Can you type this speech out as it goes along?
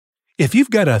If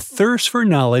you've got a thirst for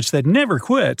knowledge that never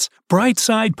quits,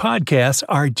 Brightside Podcasts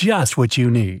are just what you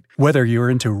need. Whether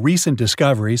you're into recent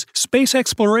discoveries, space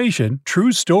exploration,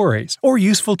 true stories, or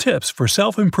useful tips for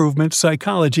self-improvement,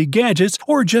 psychology, gadgets,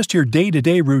 or just your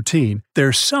day-to-day routine,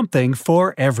 there's something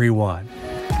for everyone.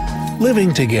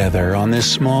 Living together on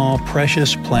this small,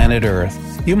 precious planet Earth,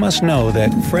 you must know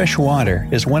that fresh water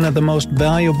is one of the most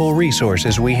valuable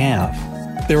resources we have.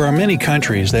 There are many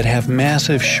countries that have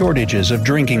massive shortages of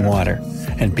drinking water,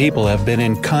 and people have been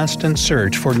in constant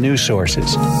search for new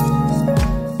sources.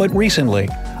 But recently,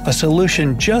 a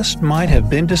solution just might have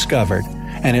been discovered,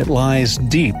 and it lies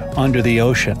deep under the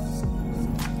ocean.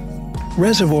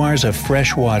 Reservoirs of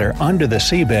fresh water under the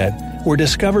seabed were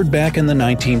discovered back in the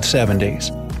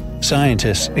 1970s.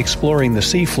 Scientists exploring the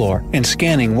seafloor and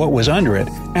scanning what was under it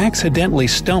accidentally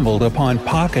stumbled upon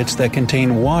pockets that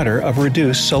contain water of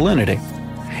reduced salinity.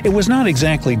 It was not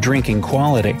exactly drinking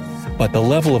quality, but the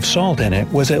level of salt in it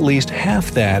was at least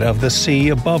half that of the sea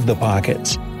above the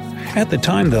pockets. At the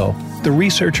time, though, the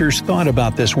researchers thought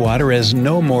about this water as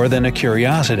no more than a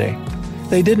curiosity.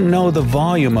 They didn't know the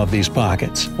volume of these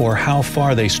pockets or how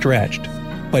far they stretched,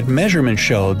 but measurements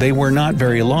showed they were not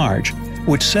very large,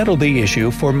 which settled the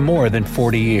issue for more than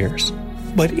 40 years.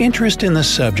 But interest in the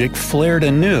subject flared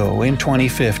anew in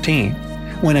 2015,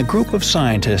 when a group of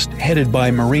scientists headed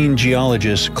by marine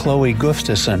geologist Chloe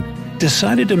Gustafson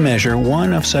decided to measure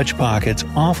one of such pockets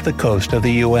off the coast of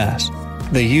the U.S.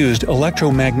 They used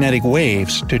electromagnetic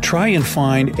waves to try and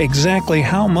find exactly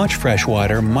how much fresh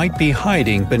water might be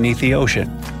hiding beneath the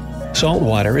ocean. Salt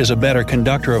water is a better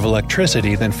conductor of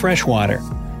electricity than fresh water,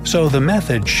 so the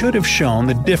method should have shown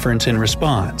the difference in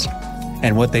response.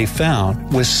 And what they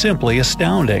found was simply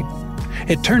astounding.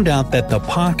 It turned out that the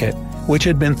pocket, which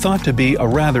had been thought to be a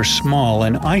rather small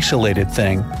and isolated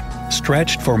thing,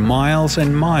 stretched for miles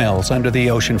and miles under the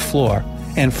ocean floor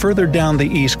and further down the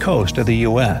east coast of the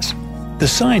U.S. The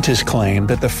scientists claim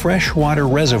that the freshwater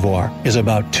reservoir is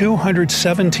about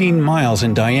 217 miles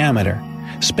in diameter,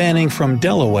 spanning from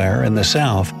Delaware in the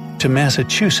south to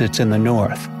Massachusetts in the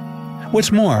north.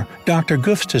 What's more, Dr.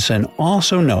 Gustafson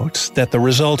also notes that the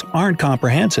results aren't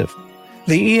comprehensive.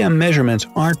 The EM measurements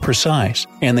aren't precise,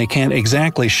 and they can't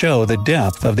exactly show the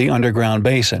depth of the underground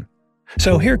basin.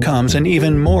 So here comes an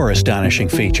even more astonishing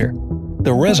feature.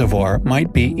 The reservoir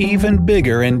might be even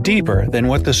bigger and deeper than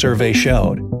what the survey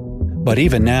showed. But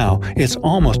even now, it's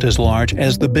almost as large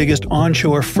as the biggest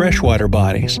onshore freshwater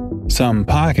bodies. Some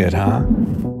pocket, huh?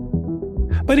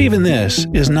 But even this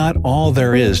is not all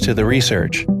there is to the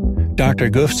research. Dr.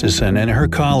 Gustafson and her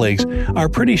colleagues are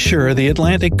pretty sure the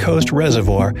Atlantic Coast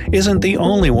Reservoir isn't the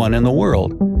only one in the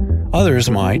world. Others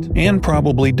might, and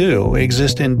probably do,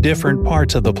 exist in different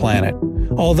parts of the planet,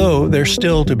 although they're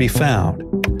still to be found.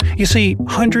 You see,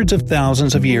 hundreds of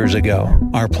thousands of years ago,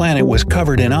 our planet was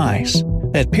covered in ice.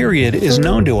 That period is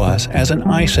known to us as an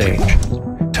ice age.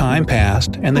 Time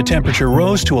passed, and the temperature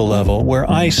rose to a level where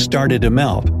ice started to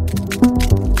melt.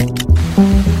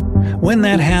 When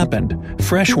that happened,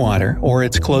 fresh water, or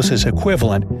its closest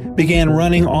equivalent, began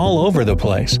running all over the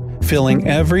place, filling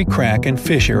every crack and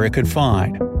fissure it could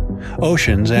find.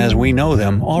 Oceans, as we know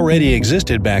them, already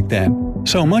existed back then,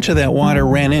 so much of that water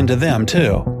ran into them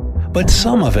too. But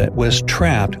some of it was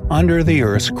trapped under the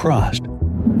Earth's crust.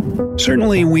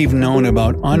 Certainly we've known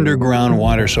about underground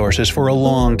water sources for a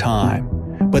long time,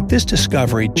 but this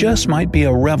discovery just might be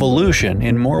a revolution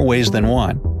in more ways than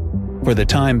one. For the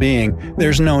time being,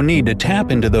 there's no need to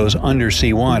tap into those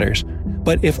undersea waters,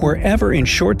 but if we're ever in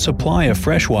short supply of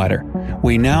fresh water,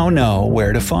 we now know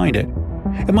where to find it.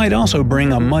 It might also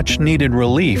bring a much-needed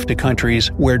relief to countries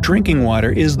where drinking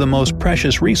water is the most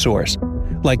precious resource,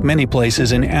 like many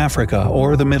places in Africa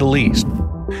or the Middle East.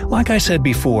 Like I said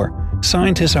before,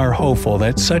 scientists are hopeful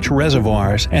that such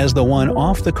reservoirs as the one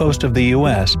off the coast of the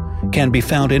U.S. can be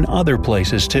found in other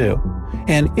places too.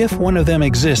 And if one of them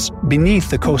exists beneath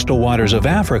the coastal waters of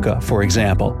Africa, for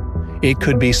example, it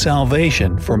could be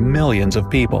salvation for millions of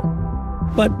people.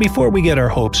 But before we get our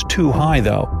hopes too high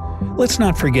though, let's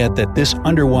not forget that this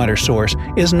underwater source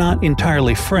is not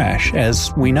entirely fresh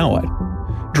as we know it.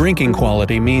 Drinking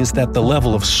quality means that the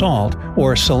level of salt,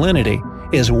 or salinity,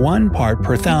 is 1 part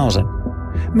per thousand.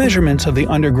 Measurements of the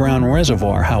underground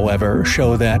reservoir, however,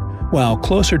 show that, while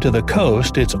closer to the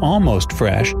coast it's almost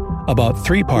fresh, about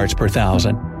 3 parts per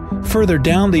thousand, further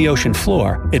down the ocean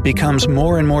floor it becomes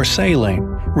more and more saline,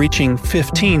 reaching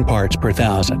 15 parts per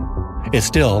thousand. It's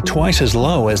still twice as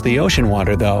low as the ocean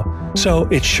water though, so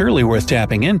it's surely worth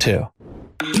tapping into.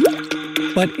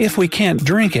 But if we can't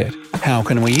drink it, how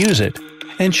can we use it?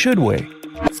 And should we?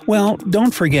 Well,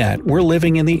 don't forget, we're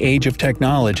living in the age of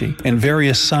technology and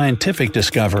various scientific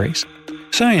discoveries.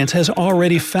 Science has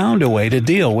already found a way to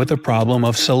deal with the problem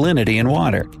of salinity in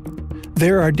water.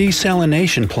 There are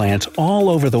desalination plants all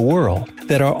over the world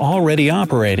that are already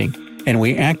operating, and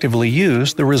we actively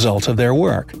use the results of their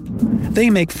work. They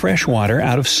make fresh water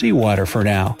out of seawater for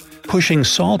now, pushing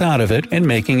salt out of it and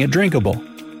making it drinkable.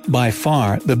 By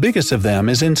far, the biggest of them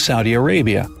is in Saudi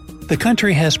Arabia. The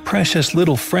country has precious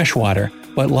little fresh water,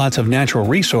 but lots of natural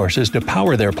resources to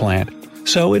power their plant,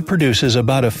 so it produces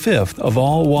about a fifth of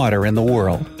all water in the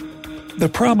world. The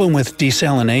problem with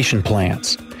desalination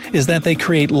plants is that they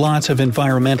create lots of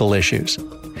environmental issues.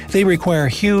 They require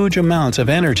huge amounts of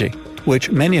energy,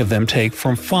 which many of them take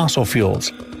from fossil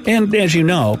fuels. And as you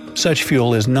know, such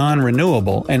fuel is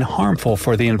non-renewable and harmful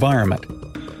for the environment.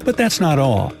 But that's not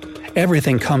all.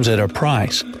 Everything comes at a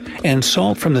price, and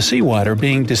salt from the seawater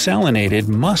being desalinated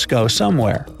must go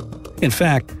somewhere. In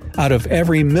fact, out of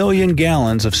every 1,000,000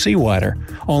 gallons of seawater,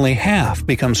 only half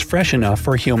becomes fresh enough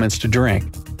for humans to drink.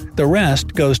 The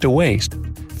rest goes to waste,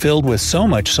 filled with so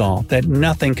much salt that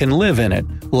nothing can live in it,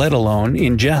 let alone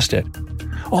ingest it.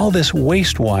 All this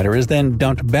wastewater is then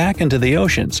dumped back into the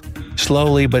oceans,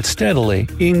 slowly but steadily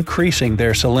increasing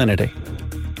their salinity.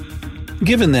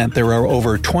 Given that there are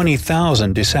over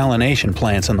 20,000 desalination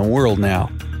plants in the world now,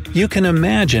 you can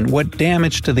imagine what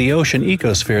damage to the ocean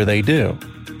ecosphere they do.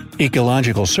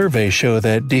 Ecological surveys show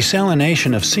that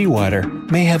desalination of seawater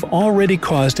may have already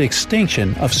caused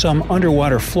extinction of some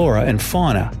underwater flora and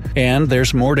fauna, and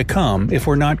there's more to come if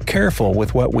we're not careful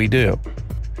with what we do.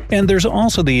 And there's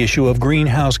also the issue of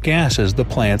greenhouse gases the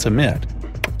plants emit.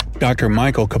 Dr.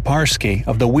 Michael Kaparsky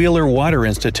of the Wheeler Water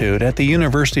Institute at the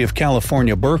University of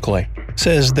California, Berkeley,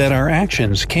 says that our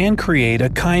actions can create a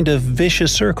kind of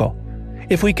vicious circle.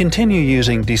 If we continue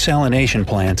using desalination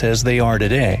plants as they are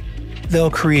today,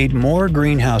 they'll create more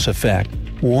greenhouse effect,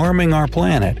 warming our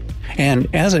planet, and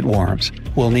as it warms,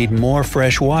 we'll need more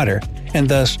fresh water, and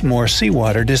thus more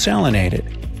seawater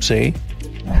desalinated. See?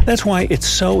 That's why it's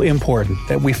so important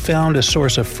that we found a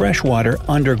source of fresh water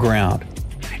underground.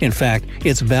 In fact,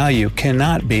 its value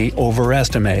cannot be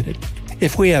overestimated.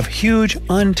 If we have huge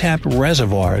untapped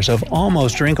reservoirs of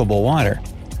almost drinkable water,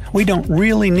 we don't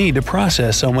really need to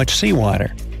process so much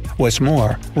seawater. What's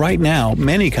more, right now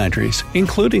many countries,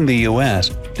 including the US,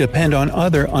 depend on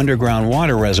other underground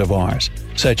water reservoirs,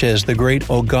 such as the Great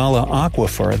Ogallala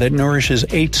Aquifer that nourishes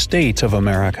 8 states of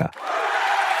America.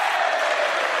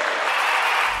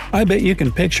 I bet you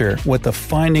can picture what the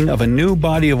finding of a new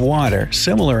body of water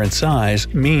similar in size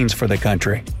means for the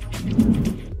country.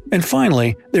 And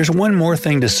finally, there's one more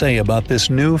thing to say about this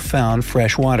newfound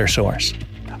fresh water source.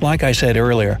 Like I said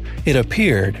earlier, it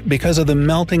appeared because of the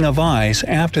melting of ice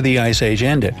after the Ice Age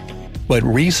ended. But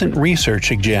recent research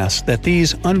suggests that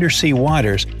these undersea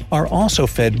waters are also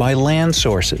fed by land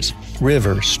sources,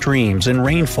 rivers, streams, and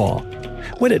rainfall.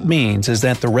 What it means is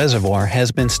that the reservoir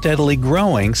has been steadily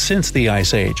growing since the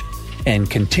Ice Age,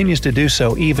 and continues to do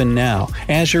so even now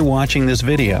as you're watching this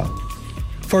video.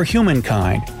 For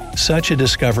humankind, such a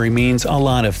discovery means a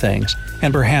lot of things,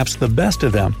 and perhaps the best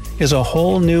of them is a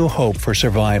whole new hope for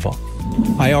survival.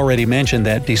 I already mentioned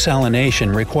that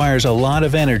desalination requires a lot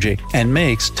of energy and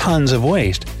makes tons of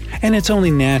waste, and it's only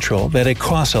natural that it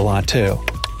costs a lot too.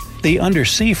 The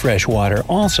undersea fresh water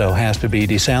also has to be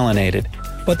desalinated,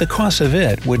 but the cost of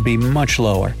it would be much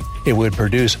lower. It would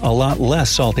produce a lot less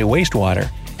salty wastewater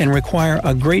and require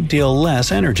a great deal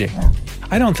less energy.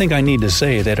 I don't think I need to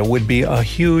say that it would be a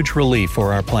huge relief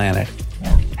for our planet.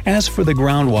 As for the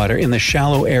groundwater in the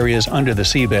shallow areas under the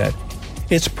seabed,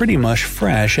 it's pretty much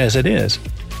fresh as it is.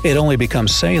 It only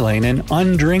becomes saline and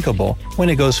undrinkable when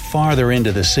it goes farther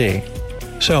into the sea.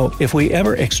 So if we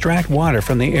ever extract water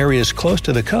from the areas close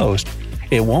to the coast,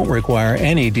 it won't require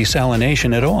any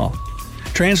desalination at all.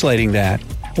 Translating that,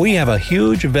 we have a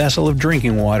huge vessel of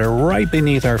drinking water right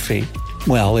beneath our feet.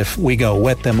 Well, if we go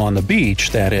wet them on the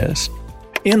beach, that is.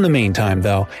 In the meantime,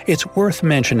 though, it's worth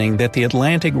mentioning that the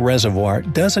Atlantic Reservoir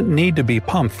doesn't need to be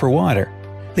pumped for water.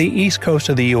 The east coast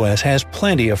of the U.S. has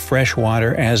plenty of fresh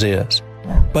water as is.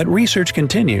 But research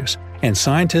continues, and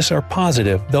scientists are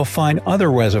positive they'll find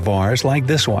other reservoirs like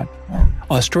this one.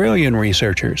 Australian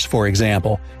researchers, for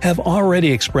example, have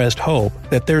already expressed hope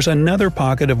that there's another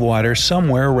pocket of water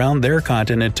somewhere around their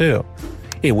continent too.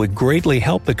 It would greatly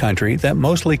help the country that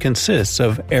mostly consists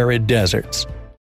of arid deserts.